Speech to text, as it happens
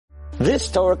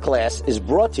This Torah class is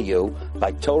brought to you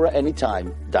by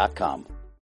TorahAnytime.com.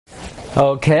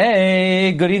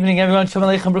 Okay, good evening everyone. Shalom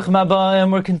Aleichem, Bruchim Haba,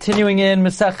 and we're continuing in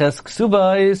Maseches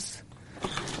Ksubos,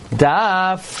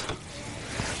 Daf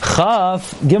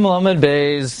Chaf Gimel Amud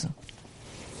Beis.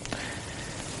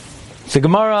 So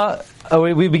Gemara,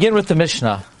 we begin with the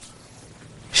Mishnah.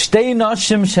 Shtei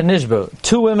Nashim Shenishbu,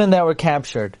 two women that were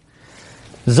captured.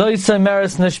 Zoysa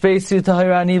Meres Neshbesi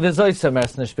Tahirani, Zoysa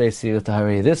Meres Neshbesi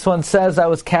Tahiri. This one says I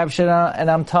was captured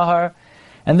and I'm tahar,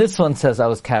 and this one says I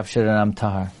was captured and I'm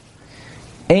tahar.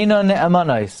 Eino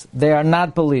ne'amanos, they are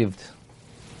not believed.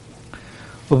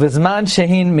 Uvizman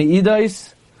shehin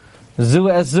mi'idos, zu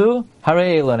ezu,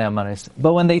 harei eilo ne'amanos.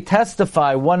 But when they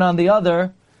testify one on the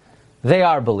other, they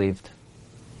are believed.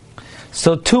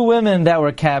 So two women that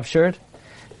were captured,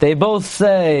 they both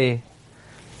say,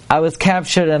 I was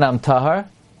captured and I'm tahar.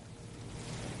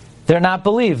 They're not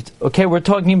believed. Okay, we're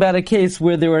talking about a case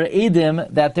where there were edim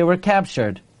that they were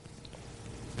captured.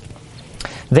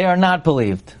 They are not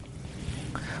believed.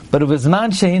 But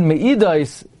uvizman shehin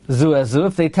me'idos zu ezu,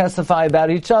 if they testify about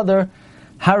each other,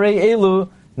 harei elu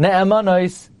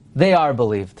ne'amanos, they are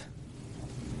believed.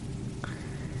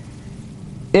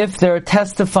 If they're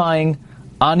testifying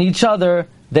on each other,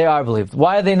 they are believed.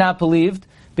 Why are they not believed?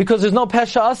 Because there's no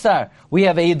pesha asar. We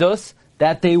have eidos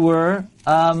that they were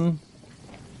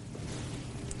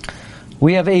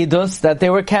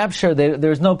captured.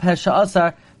 There's no pesha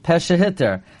asar, pesha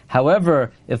hitter.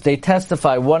 However, if they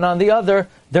testify one on the other,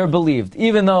 they're believed.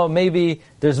 Even though maybe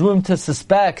there's room to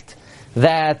suspect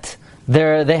that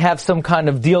they have some kind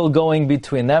of deal going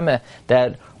between them.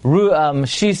 That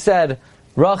she said,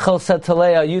 Rachel said to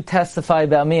Leah, you testify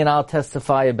about me and I'll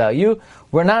testify about you.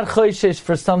 We're not choishish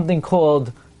for something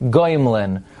called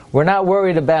goimlin. We're not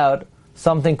worried about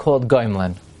something called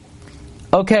goimlin.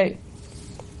 Okay.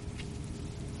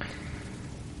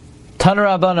 Tana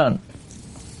Rabbanan.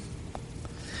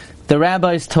 The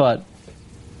rabbis taught,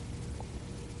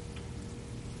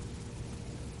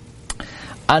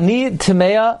 Ani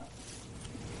Timeya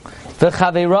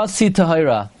v'chaveirasi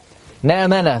tahira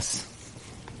ne'amenas.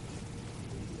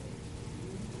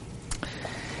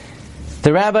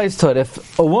 The rabbis taught,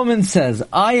 if a woman says,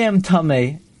 I am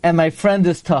tameh and my friend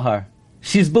is tahar,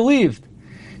 she's believed.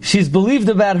 She's believed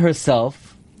about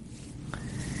herself,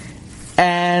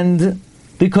 and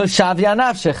because shavya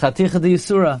nafsheh chaticha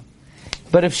d'yisura.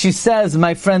 But if she says,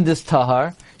 my friend is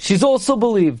tahar, she's also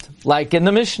believed, like in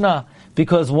the Mishnah,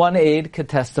 because one aide could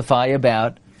testify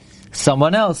about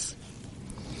someone else.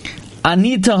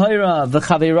 Ani tahira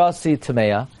v'chaveirasi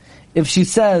tameya. If she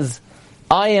says,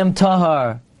 I am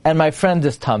tahar and my friend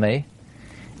is tameh,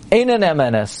 einan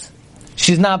emenes,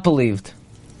 she's not believed.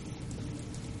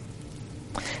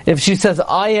 If she says,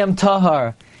 I am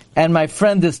tahar and my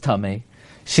friend is tameh,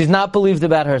 she's not believed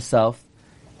about herself,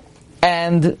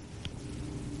 and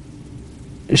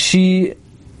she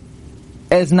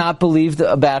is not believed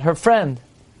about her friend.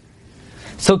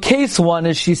 So case one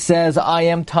is she says, I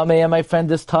am tameh and my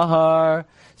friend is tahar,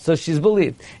 so she's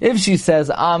believed. If she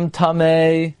says, I'm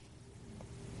tameh,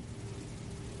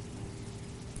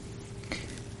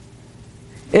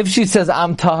 if she says,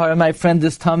 I'm tahar and my friend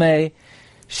is tameh,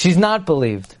 she's not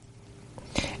believed.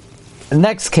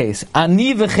 Next case,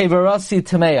 Ani v'cheverasi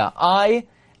tameya, I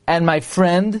and my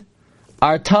friend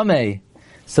are tameh.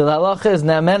 So the halacha is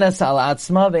ne'amenes al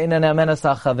atzma ve'ina ne'amenes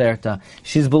al chaverta.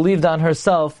 She's believed on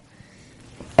herself,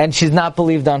 and she's not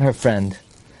believed on her friend.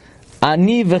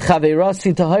 Ani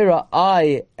v'chaveirasi tahira,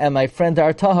 I and my friend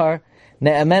are tahar.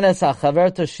 Ne'amenes al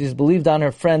chaverta, she's believed on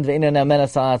her friend, ve'ina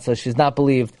ne'amenes al atzma, she's not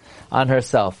believed on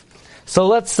herself. So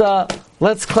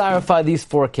let's clarify these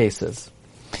four cases.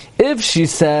 If she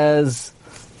says,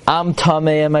 I'm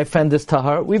tameh and my friend is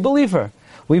tahar, we believe her.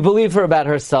 We believe her about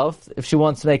herself, if she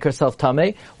wants to make herself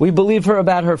tameh. We believe her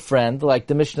about her friend, like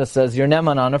the Mishnah says, you're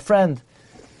neman on a friend.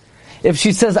 If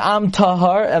she says, I'm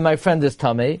tahar and my friend is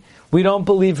tameh, we don't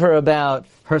believe her about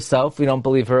herself, we don't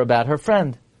believe her about her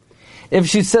friend. If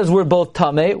she says we're both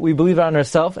tameh, we believe her on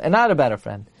herself and not about her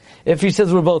friend. If she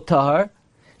says we're both tahar,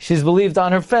 she's believed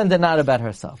on her friend and not about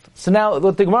herself. So now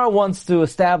what the Gemara wants to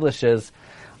establish is,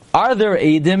 are there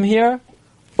edim here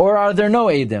or are there no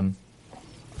edim?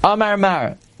 Amar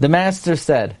Mar, the master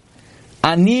said,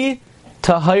 Ani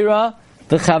tahira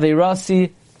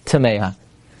v'chaveirasi tameya.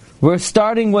 We're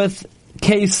starting with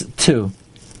case 2.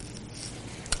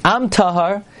 I'm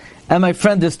tahar and my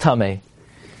friend is tameh.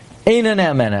 Einan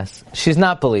emenes. She's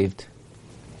not believed.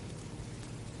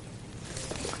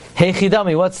 Hey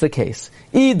chidami, what's the case?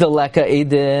 Idaleka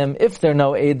edim. If there are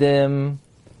no edim,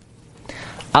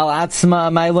 al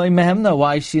atzma ma'iloi mehemna.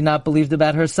 Why is she not believed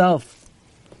about herself?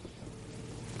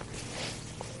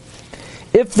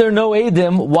 If there are no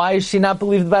Eidim, why is she not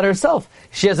believed about herself?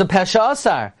 She has a Pesha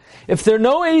Asar. If there are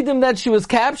no Eidim that she was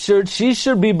captured, she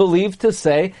should be believed to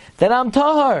say that I'm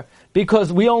Tahar.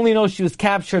 Because we only know she was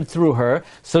captured through her,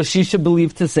 so she should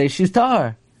believe to say she's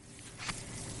Tahar.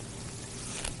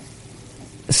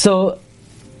 So,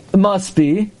 it must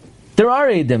be, there are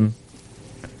Eidim.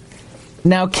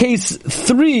 Now, case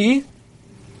 3,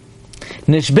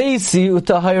 Nishbeisi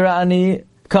utahayrani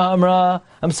kamra.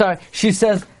 I'm sorry, she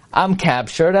says, I'm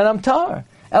captured and I'm Tahar.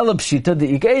 Elabshita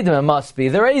the Eidim, it must be,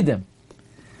 they're Eidim.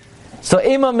 So,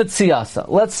 Ema Mitziyasa.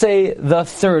 Let's say the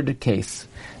third case.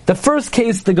 The first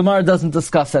case, the Gemara doesn't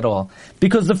discuss at all.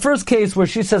 Because the first case where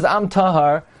she says, I'm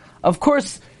Tahar, of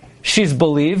course she's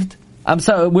believed. I'm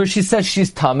sorry, where she says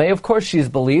she's Tameh, of course she's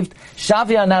believed.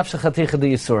 Shavia nafsha chaticha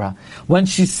de Yisura. When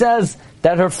she says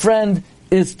that her friend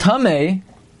is Tameh,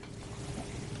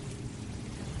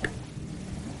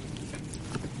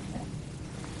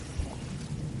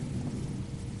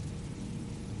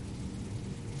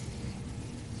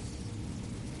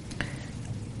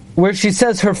 where she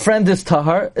says her friend is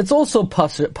Tahar, it's also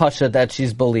Pasha that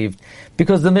she's believed.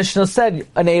 Because the Mishnah said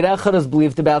an Eid Echad is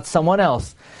believed about someone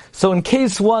else. So in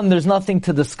case 1, there's nothing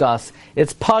to discuss.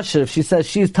 It's Pasha. If she says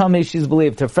she's Tameh, she's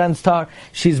believed. Her friend's Tahar,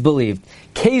 she's believed.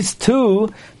 Case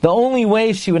 2, the only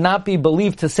way she would not be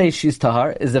believed to say she's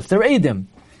Tahar is if they're Eidim.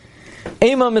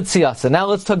 Ema Mitziyasa. Now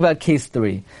let's talk about case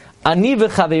 3. Ani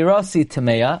v'chaveirasi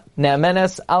Tameya,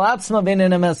 ne'amenes al atzma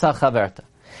v'ne'ne'mes al chaverta.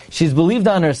 She's believed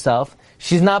on herself.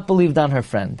 She's not believed on her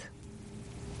friend.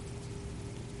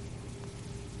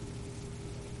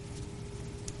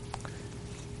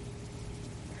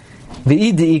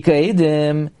 V'idi ika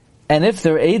Eidim, and if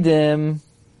they're Eidim,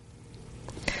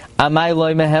 amai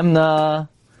loy mehemna,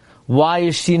 why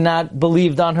is she not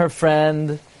believed on her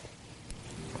friend?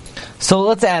 So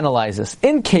let's analyze this.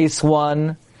 In case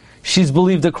 1, she's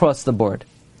believed across the board.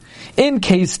 In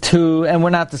case 2, and we're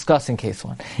not discussing case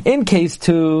 1. In case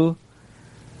 2,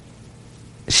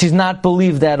 she's not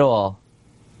believed at all.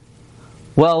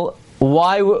 Well,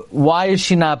 why is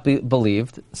she not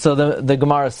believed? So the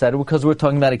Gemara said, because we're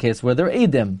talking about a case where they're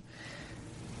Eidim.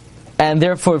 And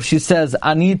therefore, if she says,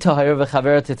 Ani tahir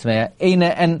v'chaver titmeya,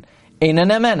 eina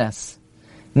nemenes.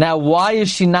 Now, why is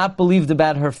she not believed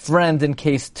about her friend in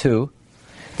case 2?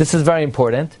 This is very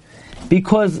important.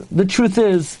 Because the truth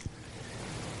is,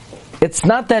 it's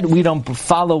not that we don't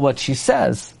follow what she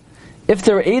says. If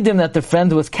there are Eidim that the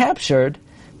friend was captured,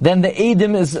 then the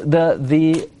Eidim is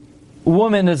the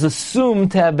woman is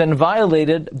assumed to have been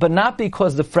violated, but not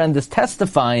because the friend is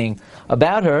testifying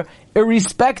about her,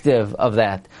 irrespective of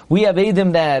that. We have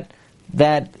Eidim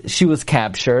that she was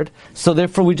captured, so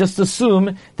therefore we just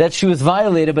assume that she was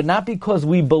violated, but not because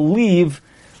we believe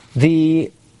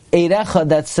the Eid Echad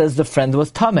that says the friend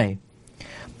was Tameh.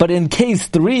 But in case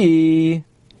 3,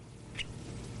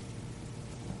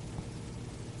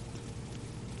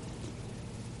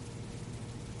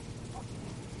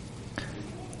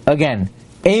 again,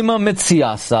 Ema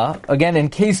Mitziyasa, again in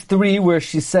case 3 where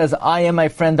she says, I and my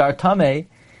friend are Tameh,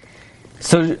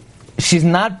 so she's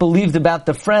not believed about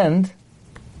the friend.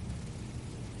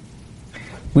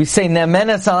 We say,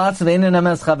 Ne'menes alatz ve'eina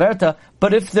ne'menes chaverta,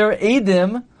 but if they're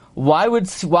Eidim, why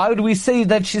would we say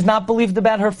that she's not believed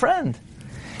about her friend?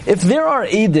 If there are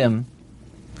Eidim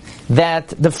that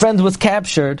the friend was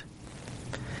captured,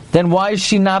 then why is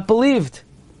she not believed?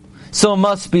 So it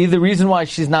must be the reason why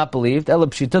she's not believed.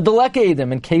 Elabshita delek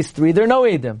Eidim. In case 3, there are no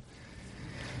Eidim.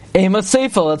 Ema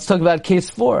Seifa. Let's talk about case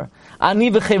 4. Ani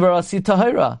v'cheverasi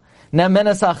tahira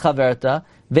ne'menes al chaverta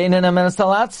ve'eina ne'menes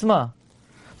al atzma.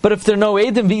 But if there are no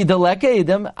Eidim v'delek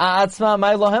Eidim, atzma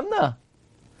amai lohemna.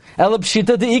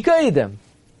 Elabshita de'ika Eidim.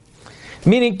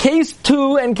 Meaning case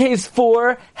 2 and case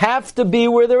 4 have to be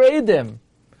where they're Eidim.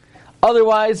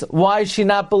 Otherwise, why is she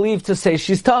not believed to say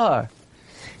she's Tahar?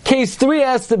 Case 3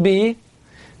 has to be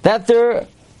that there are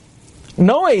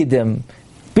no Eidim.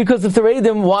 Because if they're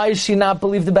Eidim, why is she not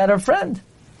believed about her friend?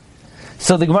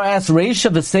 So the Gemara asks, Reisha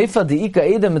v'seifa de'ika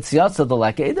Eidim mitziyasa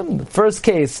delek Eidim. The first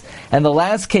case and the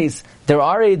last case, there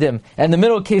are Eidim. And the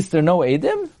middle case, there are no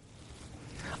Eidim?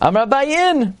 Amar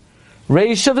Bayin.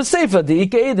 Reisha v'seifa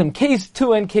de'ika Eidim. Case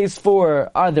 2 and case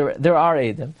 4, there are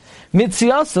Eidim.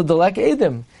 Mitziyasa delek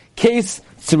Eidim. Case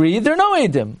 3, there are no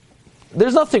Eidim.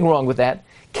 There's nothing wrong with that.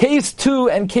 Case 2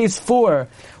 and case 4,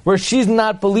 where she's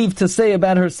not believed to say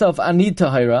about herself, Ani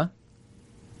tahira,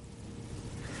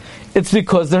 it's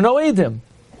because there are no Eidim.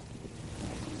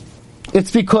 It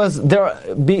is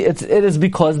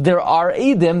because there are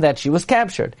Eidim that she was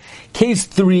captured. Case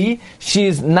 3, she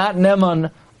is not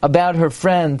neman about her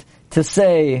friend to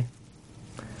say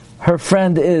her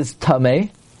friend is Tameh.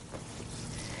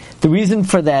 The reason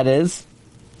for that is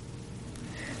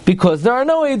Because there are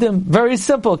no Eidim. Very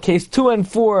simple. Case 2 and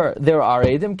 4, there are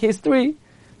Eidim. Case 3,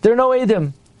 there are no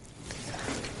Eidim.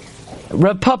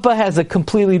 Rav Papa has a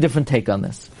completely different take on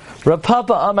this. Rav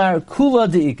Papa Amar Kula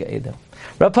De'ika Eidim.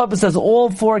 Rav Papa says all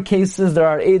 4 cases there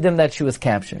are Eidim that she was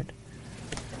captured.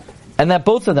 And that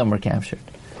both of them were captured.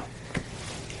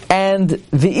 And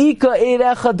V'ika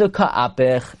Eidecha Deka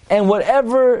Apech. And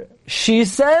whatever she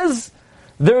says,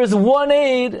 there is one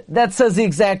aid that says the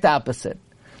exact opposite.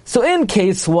 So in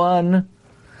case 1,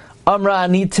 Amra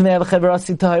Ani Tamei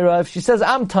V'Cheverasi Tahira, if she says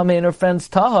I'm Tamei and her friend's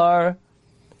Tahar,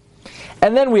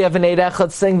 and then we have an Eid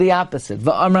Echad saying the opposite.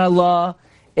 V'Amra La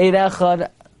Eid Echad,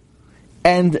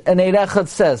 and an Eid Echad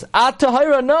says, At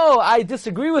Tahira, no, I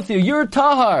disagree with you, you're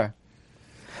Tahar.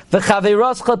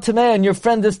 V'Chaverascha Tamei, and your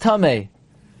friend is Tamei.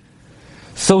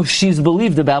 So she's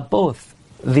believed about both.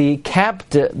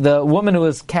 The woman who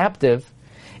is captive,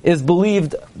 is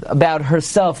believed about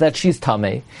herself that she's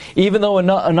Tamei, even though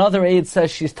another aid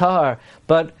says she's Tahar,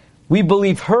 but we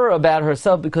believe her about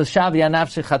herself because Shavi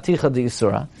Anafshi Chaticha di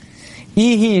Yisura.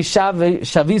 Ihi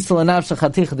Shavis Lanafshi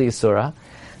Chaticha di Yisura.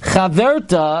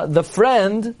 Chaverta, the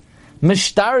friend,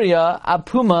 Mishtaria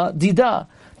Apuma Dida.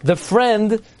 The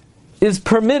friend is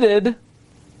permitted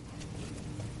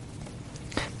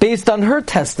based on her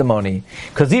testimony.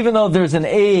 Because even though there's an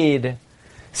aid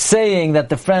saying that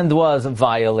the friend was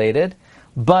violated,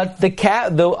 but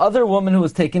the other woman who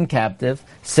was taken captive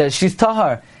says she's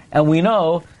Tahar. And we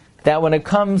know that when it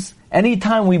comes,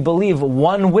 anytime we believe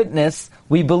one witness,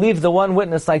 we believe the one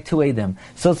witness like 2 Eidim.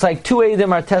 So it's like 2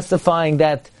 Eidim are testifying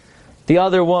that the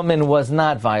other woman was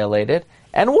not violated,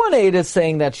 and 1 Eid is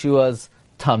saying that she was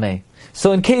Tamei.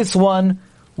 So in case 1,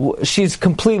 she's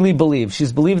completely believed.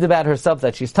 She's believed about herself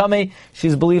that she's Tamei,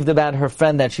 she's believed about her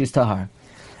friend that she's Tahar.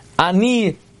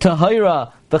 Ani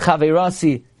Tahira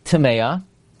V'Chaverasi Tameya.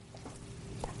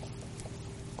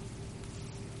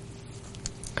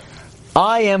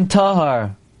 I am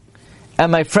Tahar,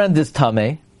 and my friend is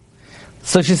Tamei.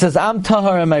 So she says, I'm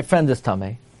Tahar, and my friend is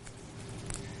Tamei.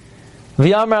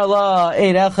 V'yamar la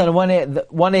Eid Echad,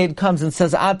 one aid comes and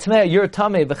says, Ah Tamei, you're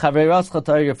Tamei, V'Chaverascha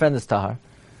Tahar, your friend is Tahar.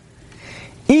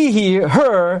 Ihi,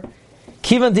 her,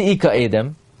 Kivan De'ika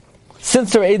Eidim,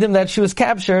 since there are Eidim that she was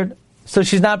captured, so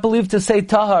she's not believed to say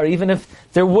Tahar, even if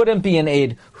there wouldn't be an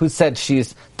aid who said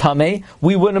she's Tamei,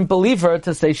 we wouldn't believe her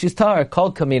to say she's Tahar.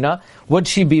 Called Kamina, would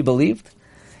she be believed?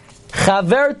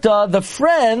 Chaverta, the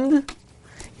friend,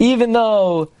 even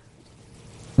though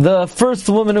the first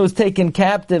woman who was taken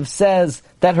captive says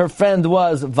that her friend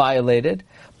was violated,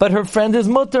 but her friend is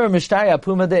mutter, mishtaya,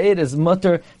 puma de aid is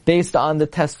mutter based on the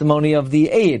testimony of the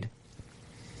aid.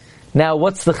 Now,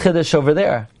 what's the chiddush over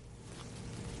there?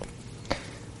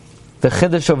 The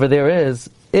chiddush over there is,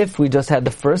 if we just had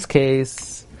the first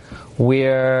case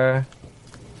where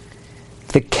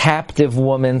the captive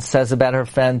woman says about her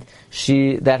friend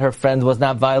that her friend was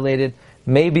not violated,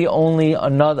 maybe only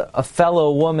a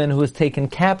fellow woman who is taken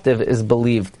captive is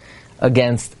believed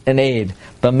against an aid.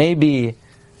 But maybe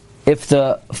if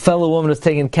the fellow woman who is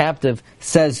taken captive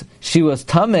says she was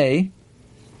Tamei,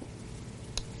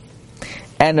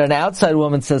 and an outside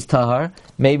woman says Tahar,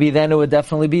 maybe then it would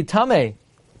definitely be Tamei.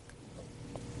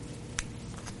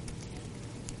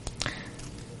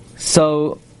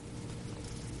 So,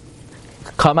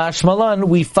 Kamash Malan,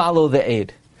 we follow the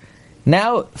aid.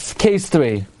 Now, case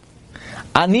 3.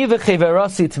 Ani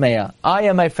v'cheverasi tmeya. I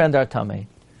and my friend are Tamei.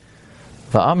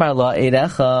 V'amar la eid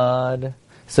echad.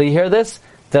 So you hear this?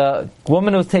 The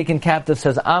woman who's taken captive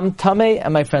says, I'm Tamei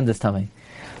and my friend is Tamei.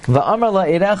 V'amar la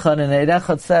eid echad, and eid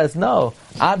echad says, no,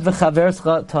 ad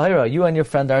v'chaverscha tahira. You and your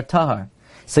friend are tahar.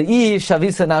 So I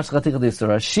shavisa nafshcha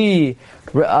tichadisura. She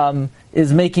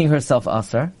is making herself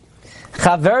asar.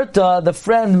 Chaverta, the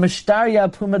friend,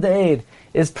 mishtarya puma de'ed,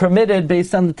 is permitted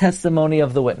based on the testimony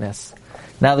of the witness.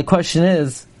 Now the question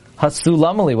is, hasu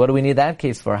lamali, what do we need that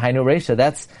case for? Hainu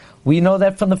reisha, we know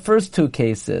that from the first 2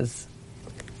 cases.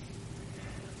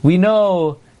 We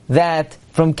know that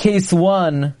from case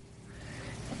 1,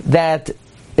 that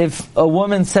if a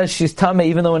woman says she's tamei,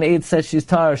 even though an aid says she's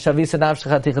tar, shavisa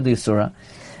nafshcha tichadisura.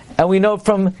 And we know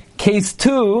from case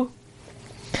 2,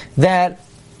 that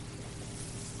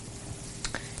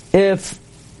if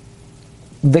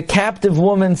the captive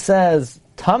woman says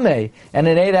Tamei and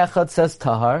an Eid Echad says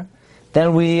Tahar,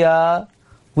 then we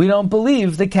don't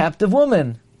believe the captive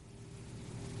woman.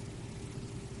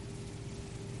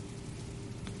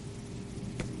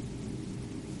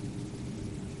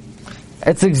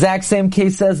 It's the exact same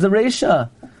case as the Reisha.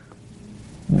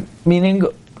 Meaning,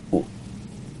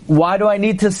 why do I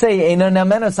need to say Eina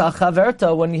Namenas al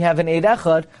Chaverta when you have an Eid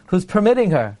Echad who's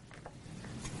permitting her?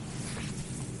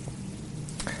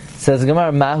 Says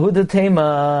Gemara, Mahu de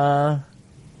Tema.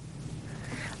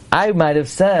 I might have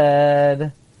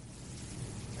said,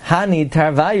 Hani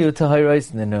tarvayu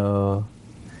tahoiroisnenu.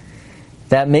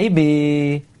 That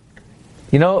maybe,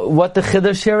 you know what the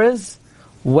chiddush here is?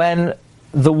 When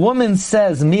the woman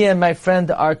says, me and my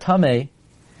friend are tameh,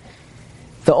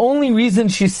 the only reason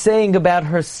she's saying about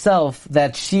herself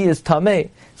that she is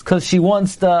tameh is because she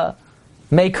wants to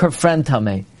make her friend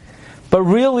tameh. But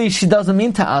really, she doesn't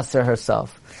mean to aser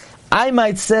herself. I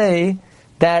might say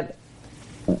that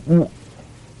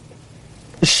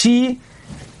she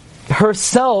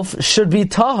herself should be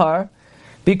tahar,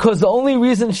 because the only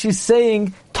reason she's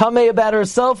saying tameh about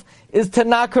herself is to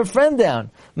knock her friend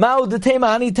down. I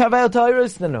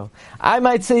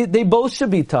might say they both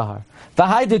should be tahar.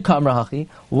 Why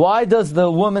does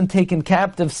the woman taken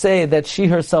captive say that she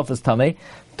herself is tameh?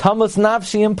 Tamas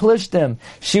nafshi and plishtim.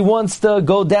 She wants to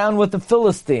go down with the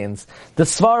Philistines. The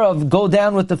svara of go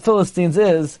down with the Philistines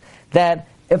is that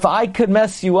if I could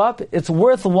mess you up, it's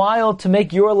worthwhile to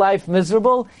make your life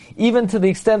miserable, even to the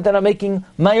extent that I'm making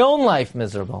my own life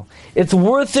miserable. It's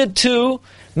worth it to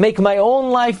make my own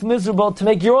life miserable to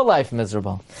make your life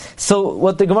miserable. So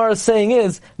what the Gemara is saying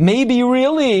is, maybe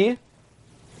really,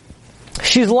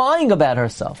 she's lying about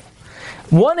herself.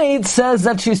 One aid says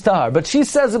that she's tahar, but she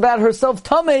says about herself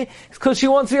tameh because she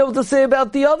wants to be able to say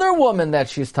about the other woman that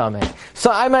she's tameh. So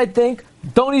I might think,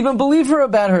 don't even believe her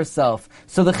about herself.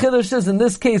 So the chiddush is, in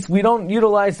this case, we don't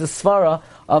utilize the svara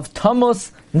of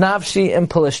tamus, nafshi, and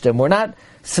pelishtim. We're not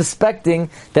suspecting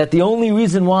that the only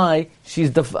reason why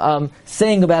she's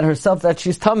saying about herself that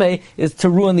she's tameh is to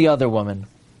ruin the other woman.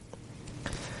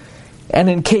 And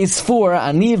in case 4,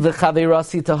 ani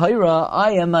v'chaveirasi tahira,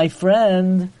 I and my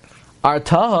friend are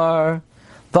tahar.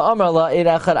 V'amar la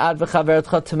eirachad ad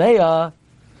v'chaveretcha tameya.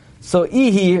 So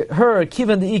ihi, her,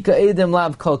 kivan de'ika edim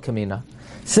lav kol kamina.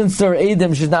 Since there are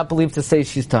edim, she's not believed to say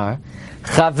she's tahar.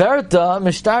 Chaverta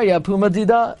mishtarya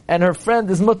pumadida, and her friend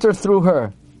is mutter through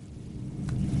her.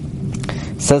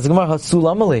 Says Gemara,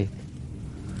 Hasulamali.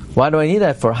 Why do I need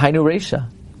that for? Hainu Reisha.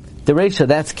 The Reisha,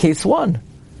 that's case 1.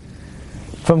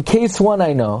 From case 1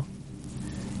 I know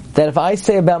that if I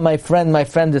say about my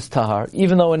friend is tahar,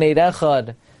 even though an Eid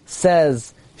Echad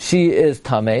says she is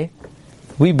tameh,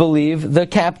 we believe the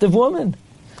captive woman.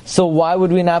 So why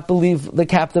would we not believe the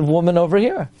captive woman over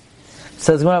here?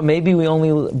 Says Gemara, maybe we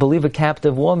only believe a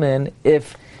captive woman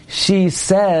if she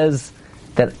says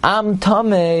that I'm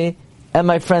tameh and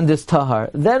my friend is tahar.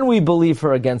 Then we believe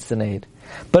her against an aid.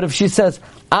 But if she says,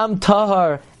 I'm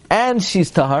tahar and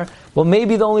she's tahar, well,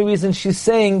 maybe the only reason she's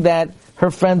saying that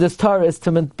her friend is tahar is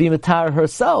to be matar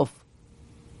herself.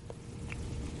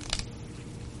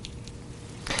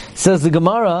 Says the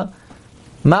Gemara,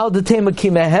 when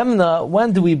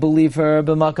do we believe her?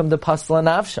 B'makam de pasla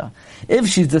nafsha. If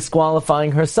she's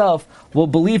disqualifying herself, we'll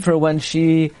believe her when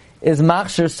she is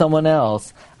machshir someone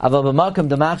else. But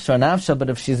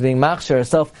if she's being machshir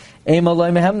herself,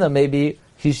 maybe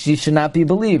she should not be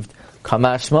believed.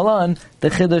 Kamash Malan, the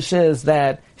chiddush is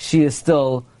that she is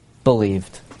still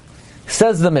believed.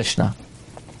 Says the Mishnah,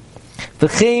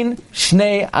 V'chein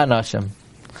shnei anashim.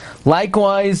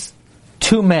 Likewise,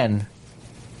 2 men.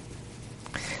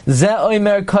 This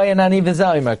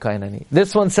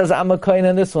one says I'm a kohen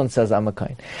and this one says I'm a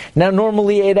kohen. Now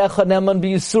normally Eid Echad Neman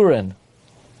b'Yisurin,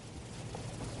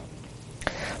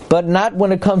 but not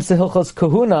when it comes to Hilchos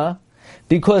Kahuna,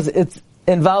 because it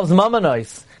involves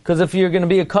mamanois. Because if you're going to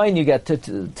be a kohen, you get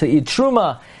to eat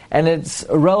truma, and it's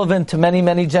relevant to many,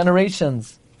 many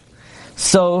generations.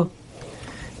 So,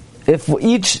 if 2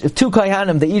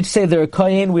 kohanim, they each say they're a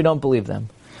kohen, we don't believe them.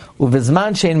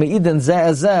 Uvizman shein me'idin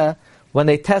zeh zeh, when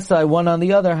they testify one on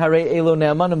the other, harei elo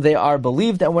ne'amanim, they are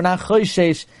believed, and we're not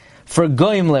choishesh for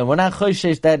goyimlim. We're not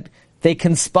choishesh that they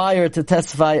conspire to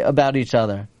testify about each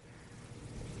other.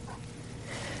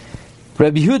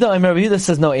 Rabbi Yehuda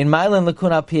says no. In Mailan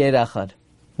Lakuna Pied Echad,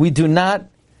 we do not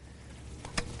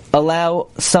allow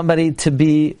somebody to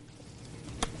be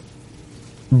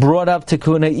brought up to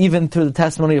kuna even through the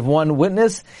testimony of one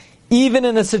witness, even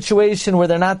in a situation where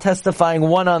they're not testifying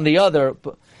one on the other,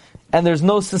 and there's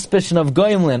no suspicion of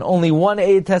goyimlin. Only one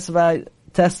aid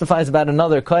testifies about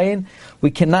another kohen.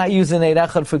 We cannot use an Eid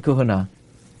Echad for kuhuna.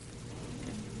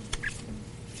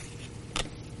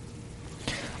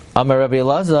 Amar Rabbi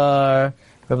Elazar.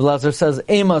 Rabbi Elazar says,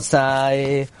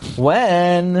 Emasai,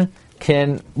 when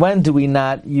do we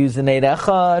not use an Eid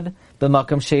Echad?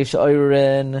 B'makam sheish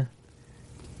oirin.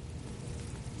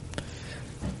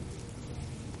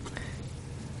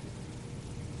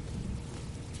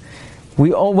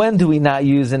 When do we not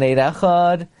use an Eid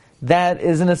Echad? That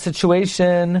is in a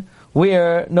situation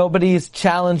where nobody's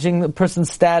challenging the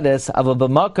person's status of a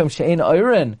b'makom she'ein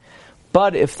oirin.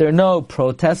 But if there are no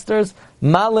protesters,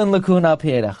 malin l'kuhuna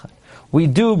p'yedachad. We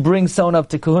do bring someone up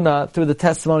to kahuna through the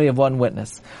testimony of one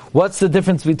witness. What's the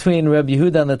difference between Rabbi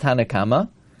Yehuda and the Tanna Kama?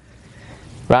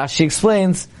 Rashi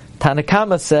explains, Tanna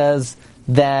Kama says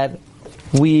that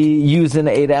we use an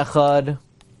Eid Echad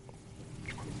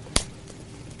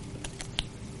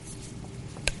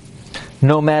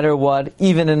no matter what,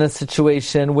 even in a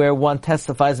situation where one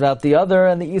testifies about the other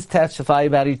and the East testify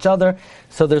about each other,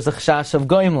 so there's a chashash of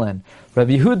goimlin.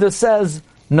 Rabbi Yehuda says,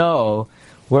 no,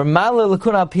 we're ma'ale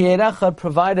l'kuna p'yed echad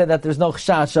provided that there's no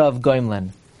chashash of goimlin.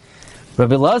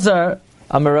 Rabbi Lazar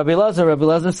said,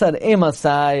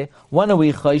 Emasai, when are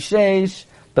we choishesh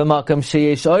b'makam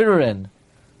sheyesh oirin?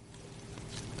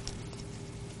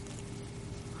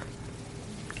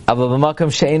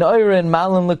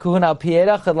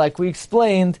 Like we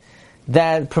explained,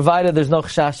 that provided there's no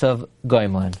chashash of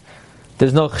goimlin,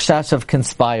 there's no chashash of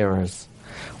conspirers.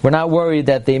 We're not worried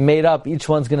that they made up, each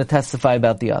one's going to testify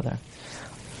about the other.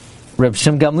 Reb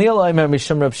Shimon Gamliel Omer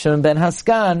Mishum Reb Shimon ben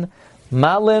Haskan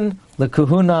Malin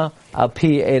lekuhuna al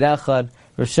pi eid echad.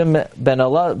 Reb Shimon ben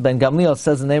Gamliel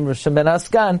says the name Reb Shimon ben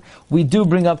Haskan, we do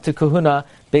bring up to kahuna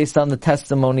based on the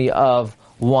testimony of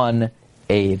one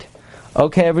aid.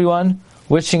 Okay, everyone.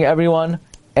 Wishing everyone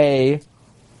a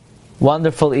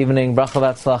wonderful evening. Bracha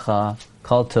v'atzlacha.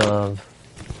 Kol tov.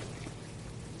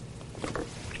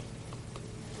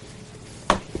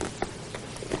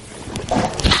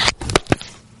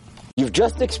 You've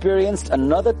just experienced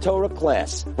another Torah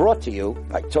class brought to you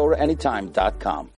by TorahAnytime.com.